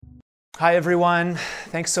Hi, everyone.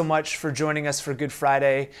 Thanks so much for joining us for Good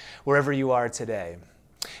Friday, wherever you are today.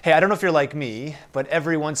 Hey, I don't know if you're like me, but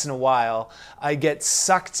every once in a while, I get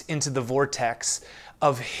sucked into the vortex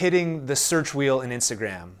of hitting the search wheel in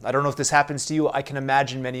Instagram. I don't know if this happens to you. I can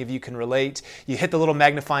imagine many of you can relate. You hit the little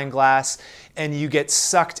magnifying glass and you get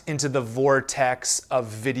sucked into the vortex of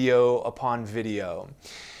video upon video.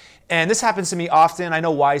 And this happens to me often. I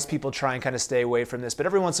know wise people try and kind of stay away from this, but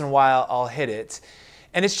every once in a while, I'll hit it.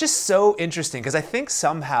 And it's just so interesting because I think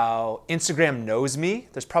somehow Instagram knows me.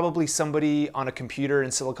 There's probably somebody on a computer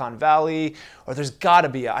in Silicon Valley, or there's gotta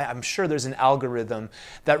be, I'm sure there's an algorithm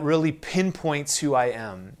that really pinpoints who I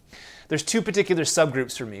am. There's two particular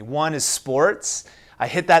subgroups for me. One is sports. I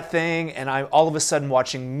hit that thing and I'm all of a sudden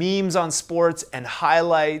watching memes on sports and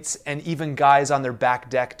highlights and even guys on their back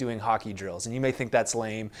deck doing hockey drills. And you may think that's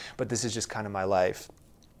lame, but this is just kind of my life.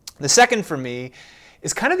 The second for me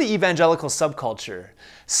is kind of the evangelical subculture.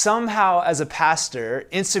 Somehow, as a pastor,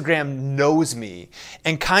 Instagram knows me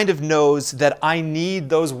and kind of knows that I need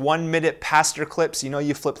those 1-minute pastor clips. You know,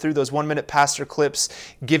 you flip through those 1-minute pastor clips,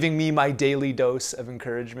 giving me my daily dose of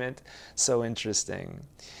encouragement. So interesting.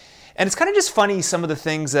 And it's kind of just funny, some of the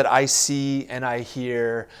things that I see and I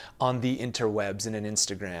hear on the interwebs and in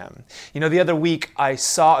Instagram. You know, the other week I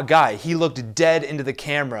saw a guy, he looked dead into the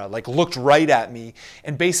camera, like looked right at me,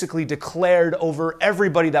 and basically declared over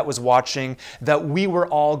everybody that was watching that we were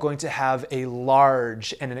all going to have a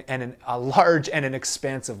large and an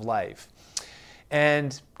expansive life.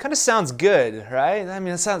 And kind of sounds good, right? I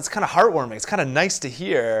mean, it sounds kind of heartwarming. It's kind of nice to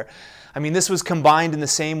hear. I mean, this was combined in the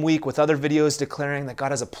same week with other videos declaring that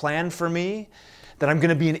God has a plan for me, that I'm going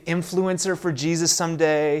to be an influencer for Jesus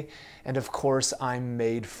someday, and of course, I'm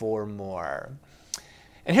made for more.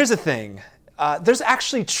 And here's the thing. There's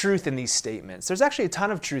actually truth in these statements. There's actually a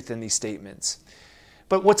ton of truth in these statements.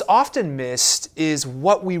 But what's often missed is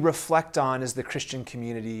what we reflect on as the Christian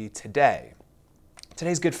community today.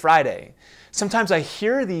 Today's Good Friday. Sometimes I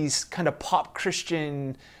hear these kind of pop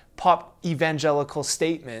evangelical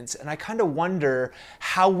statements, and I kind of wonder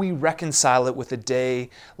how we reconcile it with a day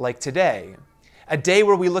like today. A day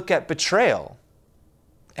where we look at betrayal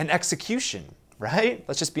and execution, right?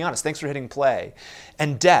 Let's just be honest. Thanks for hitting play.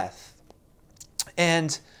 And death.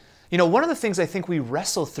 And, you know, one of the things I think we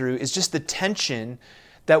wrestle through is just the tension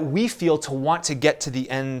that we feel to want to get to the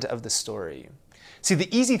end of the story. See,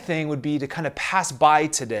 the easy thing would be to kind of pass by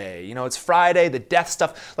today. You know, it's Friday, the death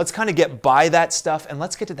stuff. Let's kind of get by that stuff and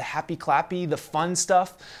let's get to the happy clappy, the fun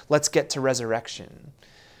stuff. Let's get to resurrection.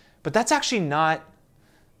 But that's not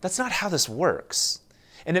how this works.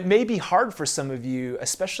 And it may be hard for some of you,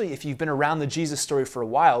 especially if you've been around the Jesus story for a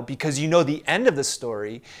while, because you know the end of the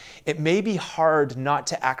story. It may be hard not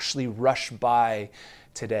to actually rush by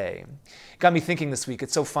today. It got me thinking this week.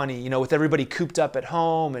 It's so funny, you know, with everybody cooped up at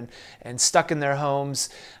home and stuck in their homes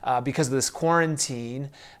because of this quarantine.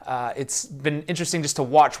 It's been interesting just to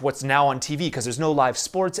watch what's now on TV because there's no live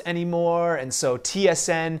sports anymore. And so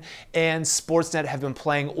TSN and Sportsnet have been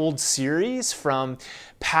playing old series from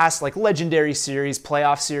past, like legendary series,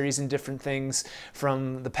 playoff series and different things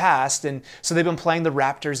from the past. And so they've been playing the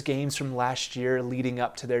Raptors games from last year leading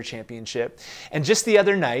up to their championship. And just the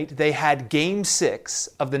other night, they had Game 6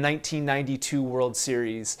 of the 1992 World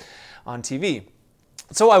Series on TV.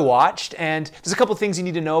 So I watched, and there's a couple things you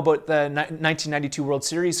need to know about the 1992 World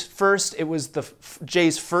Series. First, it was the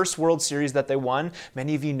Jays' first World Series that they won.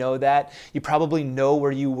 Many of you know that. You probably know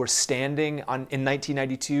where you were standing in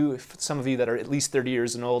 1992, some of you that are at least 30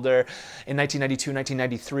 years and older, in 1992,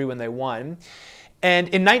 1993 when they won. And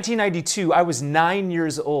in 1992, I was 9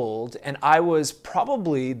 years old, and I was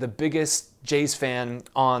probably the biggest Jays fan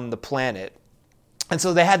on the planet. And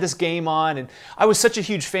so they had this game on, and I was such a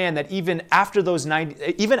huge fan that even after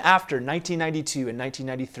 1992 and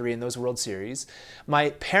 1993 in those World Series,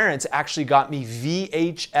 my parents actually got me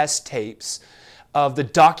VHS tapes of the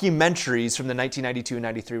documentaries from the 1992 and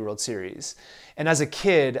 93 World Series. And as a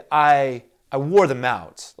kid, I wore them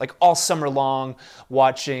out, like all summer long,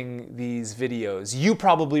 watching these videos. You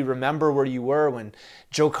probably remember where you were when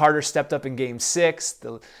Joe Carter stepped up in Game 6.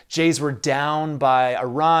 The Jays were down by a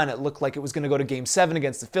run. It looked like it was going to go to Game 7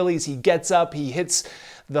 against the Phillies. He gets up, he hits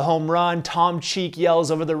the home run. Tom Cheek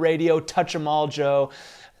yells over the radio, "Touch 'em all, Joe."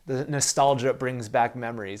 The nostalgia brings back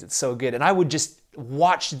memories. It's so good. And I would just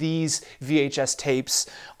watch these VHS tapes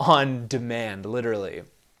on demand, literally.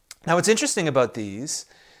 Now, what's interesting about these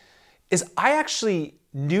is I actually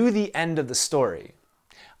knew the end of the story.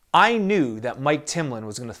 I knew that Mike Timlin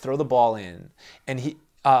was going to throw the ball in, and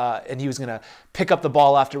and he was going to pick up the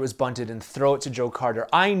ball after it was bunted and throw it to Joe Carter.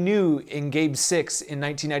 I knew in Game 6 in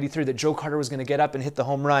 1993 that Joe Carter was going to get up and hit the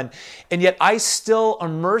home run, and yet I still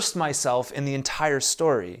immersed myself in the entire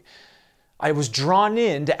story. I was drawn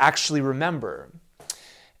in to actually remember.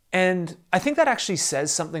 And I think that actually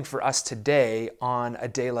says something for us today on a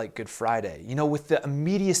day like Good Friday. You know, with the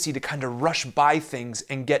immediacy to kind of rush by things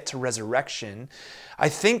and get to resurrection, I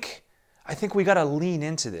think we got to lean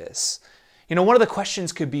into this. You know, one of the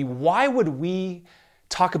questions could be, why would we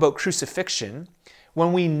talk about crucifixion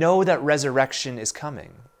when we know that resurrection is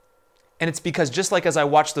coming? And it's because just like as I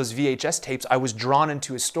watched those VHS tapes, I was drawn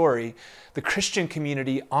into a story. The Christian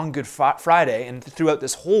community on Good Friday and throughout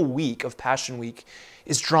this whole week of Passion Week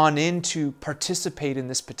is drawn in to participate in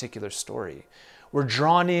this particular story. We're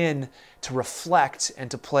drawn in to reflect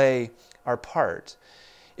and to play our part.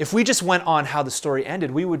 If we just went on how the story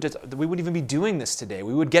ended, we wouldn't even be doing this today.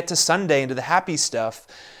 We would get to Sunday and to the happy stuff.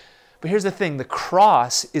 But here's the thing, the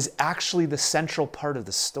cross is actually the central part of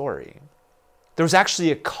the story. There was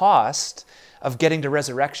actually a cost of getting to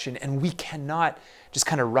resurrection, and we cannot just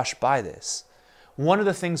kind of rush by this. One of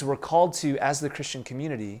the things we're called to as the Christian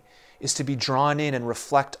community is to be drawn in and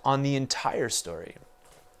reflect on the entire story.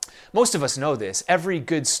 Most of us know this. Every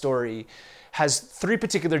good story has three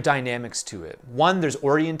particular dynamics to it. One, there's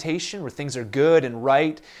orientation, where things are good and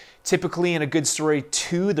right. Typically in a good story.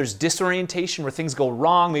 Two, there's disorientation, where things go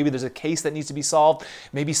wrong. Maybe there's a case that needs to be solved.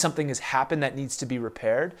 Maybe something has happened that needs to be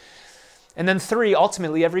repaired. And then three,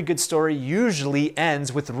 ultimately, every good story usually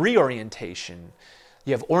ends with reorientation.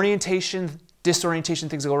 You have orientation, disorientation,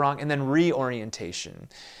 things go wrong, and then reorientation.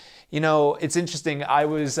 You know, it's interesting. I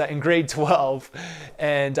was in grade 12,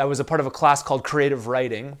 and I was a part of a class called Creative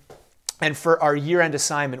Writing. And for our year-end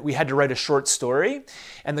assignment, we had to write a short story.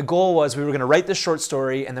 And the goal was we were going to write this short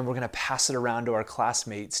story, and then we're going to pass it around to our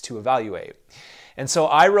classmates to evaluate. And so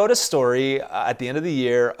I wrote a story at the end of the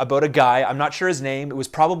year about a guy, I'm not sure his name, it was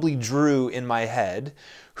probably Drew in my head,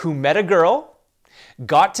 who met a girl,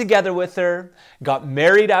 got together with her, got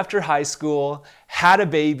married after high school, had a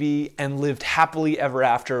baby, and lived happily ever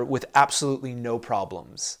after with absolutely no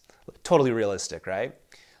problems. Totally realistic, right?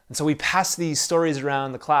 And so we passed these stories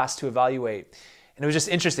around the class to evaluate. And it was just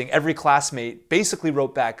interesting. Every classmate basically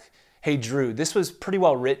wrote back, hey, Drew, this was pretty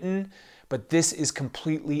well written, but this is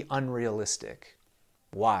completely unrealistic.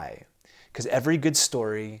 Why? Because every good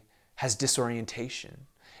story has disorientation.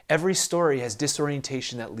 Every story has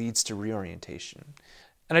disorientation that leads to reorientation.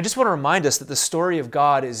 And I just want to remind us that the story of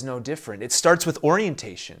God is no different. It starts with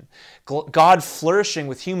orientation. God flourishing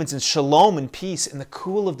with humans in shalom and peace in the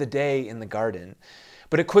cool of the day in the garden.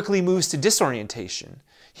 But it quickly moves to disorientation.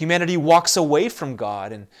 Humanity walks away from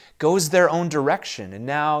God and goes their own direction. And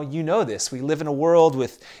now you know this. We live in a world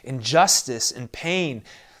with injustice and pain,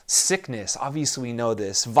 sickness, obviously we know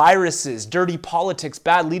this, viruses, dirty politics,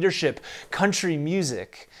 bad leadership, country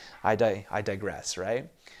music. I digress, right?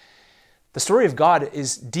 The story of God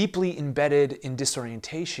is deeply embedded in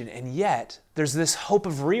disorientation, and yet there's this hope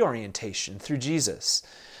of reorientation through Jesus.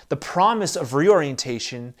 The promise of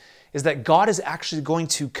reorientation is that God is actually going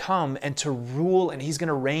to come and to rule, and He's going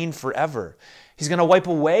to reign forever. He's going to wipe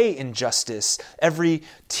away injustice, every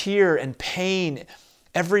tear and pain,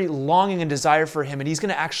 every longing and desire for Him, and He's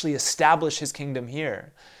going to actually establish His kingdom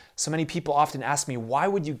here. So many people often ask me, why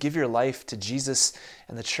would you give your life to Jesus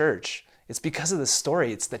and the church? It's because of the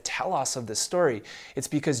story. It's the telos of the story. It's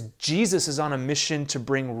because Jesus is on a mission to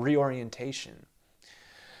bring reorientation.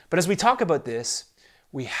 But as we talk about this,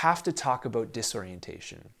 we have to talk about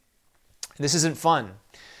disorientation. This isn't fun,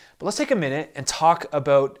 but let's take a minute and talk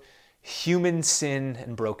about human sin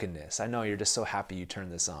and brokenness. I know you're just so happy you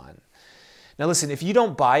turned this on. Now listen, if you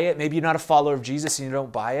don't buy it, maybe you're not a follower of Jesus and you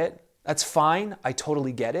don't buy it, that's fine. I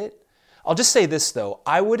totally get it. I'll just say this though.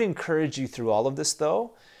 I would encourage you through all of this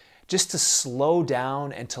though, just to slow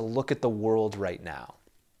down and to look at the world right now,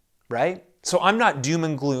 right? So I'm not doom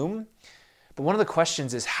and gloom, but one of the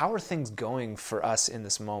questions is, how are things going for us in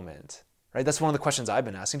this moment? Right? That's one of the questions I've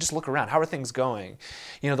been asking. Just look around. How are things going?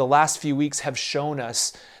 You know, the last few weeks have shown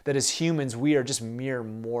us that as humans, we are just mere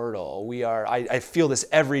mortal. I feel this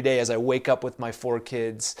every day as I wake up with my 4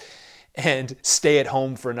 kids and stay at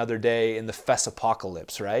home for another day in the Fess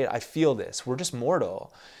apocalypse, right? I feel this. We're just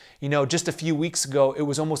mortal. You know, just a few weeks ago, it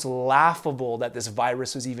was almost laughable that this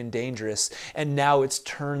virus was even dangerous, and now it's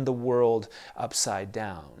turned the world upside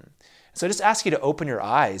down. So I just ask you to open your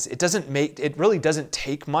eyes. It really doesn't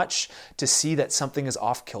take much to see that something is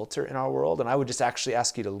off kilter in our world, and I would just actually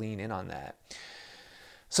ask you to lean in on that.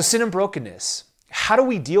 So sin and brokenness, how do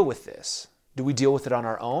we deal with this? Do we deal with it on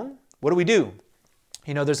our own? What do we do?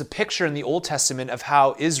 There's a picture in the Old Testament of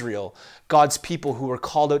how Israel, God's people who were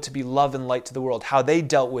called out to be love and light to the world, how they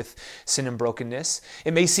dealt with sin and brokenness.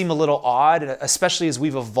 It may seem a little odd, especially as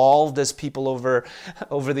we've evolved as people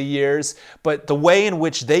over the years, but the way in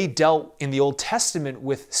which they dealt in the Old Testament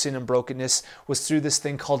with sin and brokenness was through this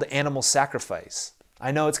thing called animal sacrifice. I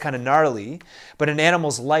know it's kind of gnarly, but an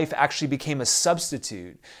animal's life actually became a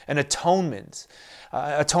substitute, an atonement.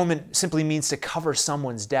 Atonement simply means to cover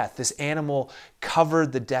someone's death. This animal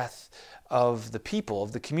covered the death of the people,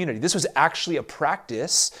 of the community. This was actually a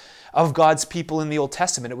practice of God's people in the Old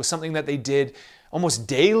Testament. It was something that they did almost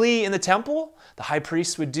daily in the temple. The high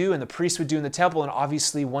priest would do, and the priest would do in the temple, and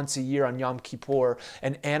obviously once a year on Yom Kippur,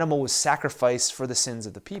 an animal was sacrificed for the sins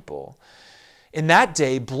of the people. In that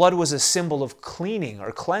day, blood was a symbol of cleaning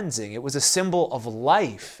or cleansing. It was a symbol of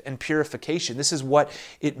life and purification. This is what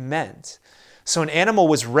it meant. So an animal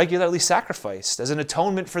was regularly sacrificed as an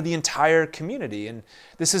atonement for the entire community. And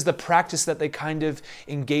this is the practice that they kind of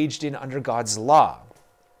engaged in under God's law.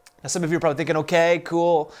 Now, some of you are probably thinking, okay,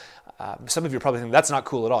 cool. Some of you are probably thinking, that's not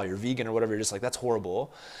cool at all. You're vegan or whatever. You're just like, that's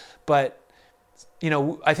horrible. But,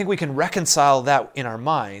 I think we can reconcile that in our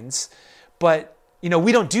minds. But, we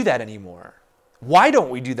don't do that anymore. Why don't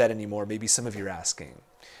we do that anymore? Maybe some of you are asking.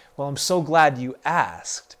 Well, I'm so glad you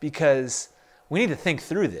asked, because we need to think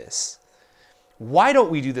through this. Why don't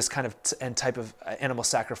we do this kind of type of animal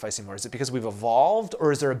sacrifice anymore? Is it because we've evolved,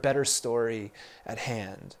 or is there a better story at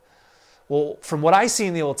hand? Well, from what I see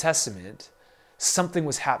in the Old Testament, something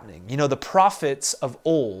was happening. The prophets of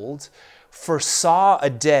old foresaw a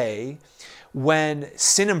day when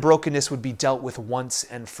sin and brokenness would be dealt with once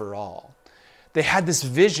and for all. They had this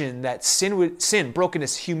vision that sin,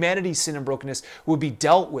 brokenness, humanity's sin and brokenness would be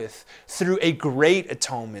dealt with through a great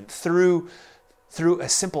atonement, through a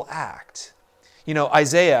simple act.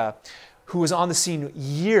 Isaiah, who was on the scene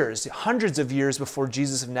years, hundreds of years before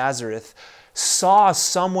Jesus of Nazareth, saw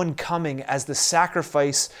someone coming as the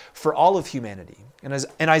sacrifice for all of humanity. And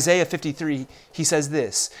in Isaiah 53, he says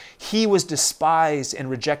this: "He was despised and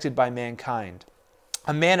rejected by mankind,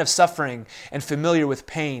 a man of suffering and familiar with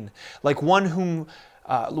pain, like one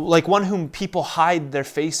whom people hide their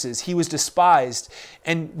faces. He was despised,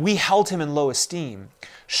 and we held him in low esteem.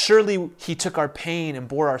 Surely he took our pain and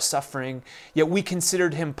bore our suffering, yet we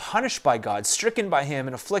considered him punished by God, stricken by him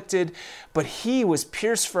and afflicted. But he was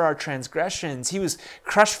pierced for our transgressions. He was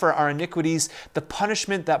crushed for our iniquities. The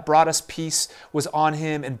punishment that brought us peace was on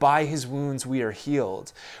him, and by his wounds we are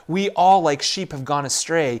healed. We all like sheep have gone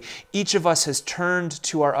astray. Each of us has turned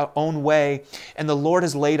to our own way, and the Lord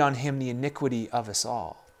has laid on him the iniquity of us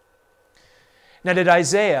all." Now, did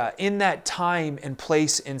Isaiah, in that time and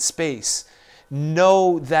place and space,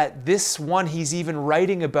 know that this one he's even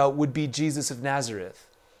writing about would be Jesus of Nazareth?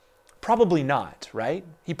 Probably not, right?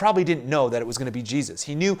 He probably didn't know that it was going to be Jesus.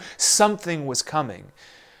 He knew something was coming.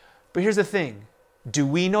 But here's the thing. Do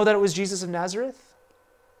we know that it was Jesus of Nazareth?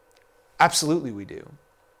 Absolutely we do.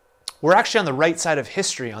 We're actually on the right side of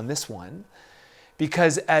history on this one,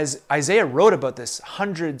 because as Isaiah wrote about this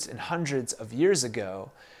hundreds and hundreds of years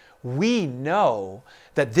ago, we know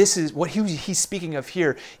that this is what he's speaking of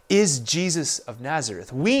here is Jesus of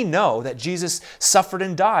Nazareth. We know that Jesus suffered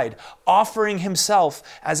and died, offering himself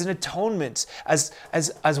as an atonement, as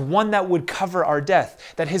one that would cover our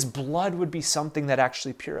death, that his blood would be something that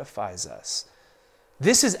actually purifies us.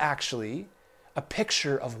 This is actually a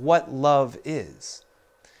picture of what love is.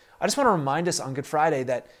 I just want to remind us on Good Friday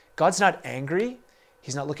that God's not angry.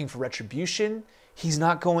 He's not looking for retribution. He's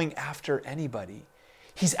not going after anybody.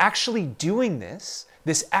 He's actually doing this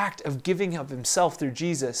act of giving of himself through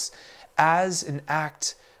Jesus as an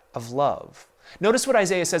act of love. Notice what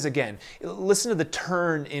Isaiah says again. Listen to the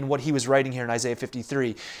turn in what he was writing here in Isaiah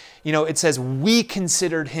 53. It says, we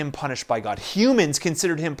considered him punished by God. Humans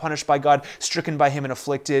considered him punished by God, stricken by him and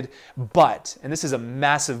afflicted. But, and this is a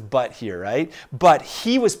massive but here, right? But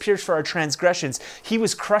he was pierced for our transgressions. He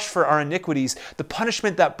was crushed for our iniquities. The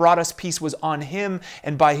punishment that brought us peace was on him,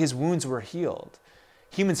 and by his wounds we're healed.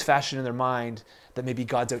 Humans fashion in their mind that maybe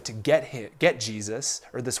God's out to get Jesus,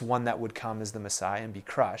 or this one that would come as the Messiah and be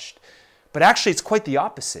crushed. But actually, it's quite the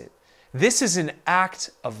opposite. This is an act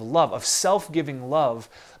of love, of self-giving love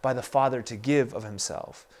by the Father to give of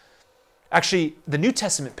himself. Actually, the New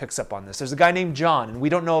Testament picks up on this. There's a guy named John, and we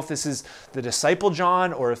don't know if this is the disciple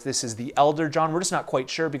John or if this is the elder John. We're just not quite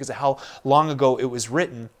sure because of how long ago it was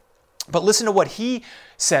written. But listen to what he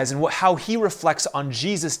says and how he reflects on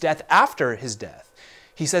Jesus' death after his death.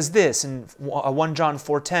 He says this in 1 John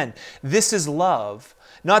 4:10, "This is love,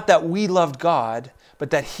 not that we loved God,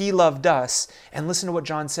 but that he loved us." And listen to what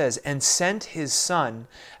John says, "and sent his son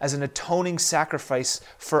as an atoning sacrifice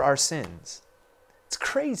for our sins." It's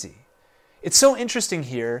crazy. It's so interesting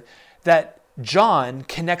here that John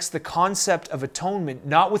connects the concept of atonement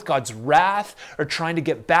not with God's wrath or trying to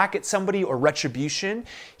get back at somebody or retribution.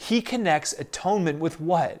 He connects atonement with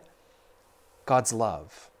what? God's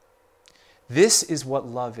love. This is what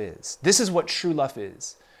love is. This is what true love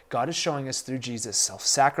is. God is showing us through Jesus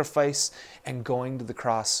self-sacrifice and going to the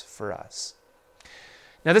cross for us.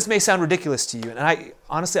 Now, this may sound ridiculous to you, and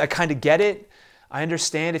I kind of get it. I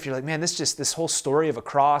understand if you're like, man, this whole story of a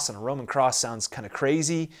cross and a Roman cross sounds kind of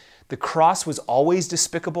crazy. The cross was always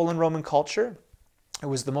despicable in Roman culture. It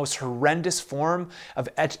was the most horrendous form of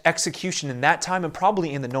execution in that time and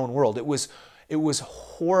probably in the known world. It was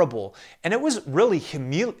horrible, and it was really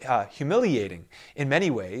humiliating in many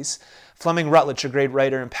ways. Fleming Rutledge, a great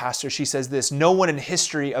writer and pastor, she says this: no one in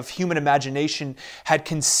history of human imagination had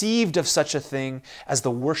conceived of such a thing as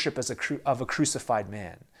the worship of a crucified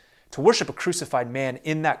man. To worship a crucified man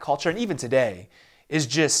in that culture, and even today, is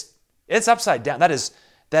just, it's upside down. That is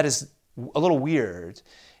a little weird.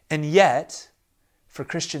 And yet, for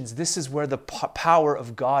Christians, this is where the power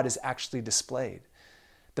of God is actually displayed.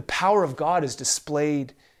 The power of God is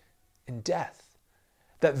displayed in death.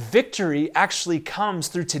 That victory actually comes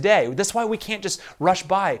through today. That's why we can't just rush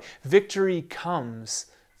by. Victory comes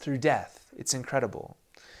through death. It's incredible.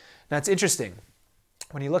 Now, it's interesting.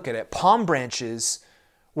 When you look at it, palm branches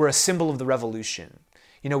were a symbol of the revolution.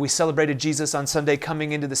 You know, we celebrated Jesus on Sunday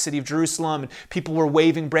coming into the city of Jerusalem, and people were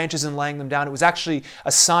waving branches and laying them down. It was actually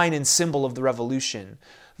a sign and symbol of the revolution.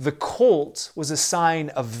 The colt was a sign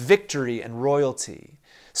of victory and royalty.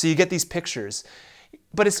 So you get these pictures.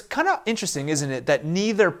 But it's kind of interesting, isn't it, that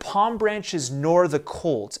neither palm branches nor the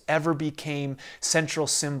colt ever became central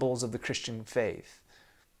symbols of the Christian faith.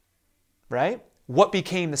 Right? What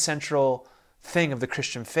became the central thing of the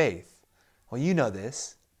Christian faith? Well, you know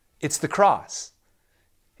this. It's the cross.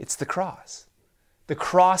 It's the cross. The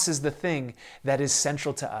cross is the thing that is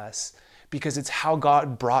central to us because it's how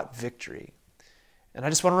God brought victory. And I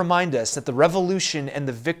just want to remind us that the revolution and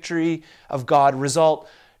the victory of God result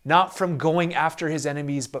not from going after his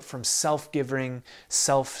enemies, but from self-giving,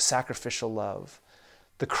 self-sacrificial love.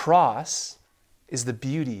 The cross is the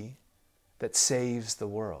beauty that saves the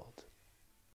world.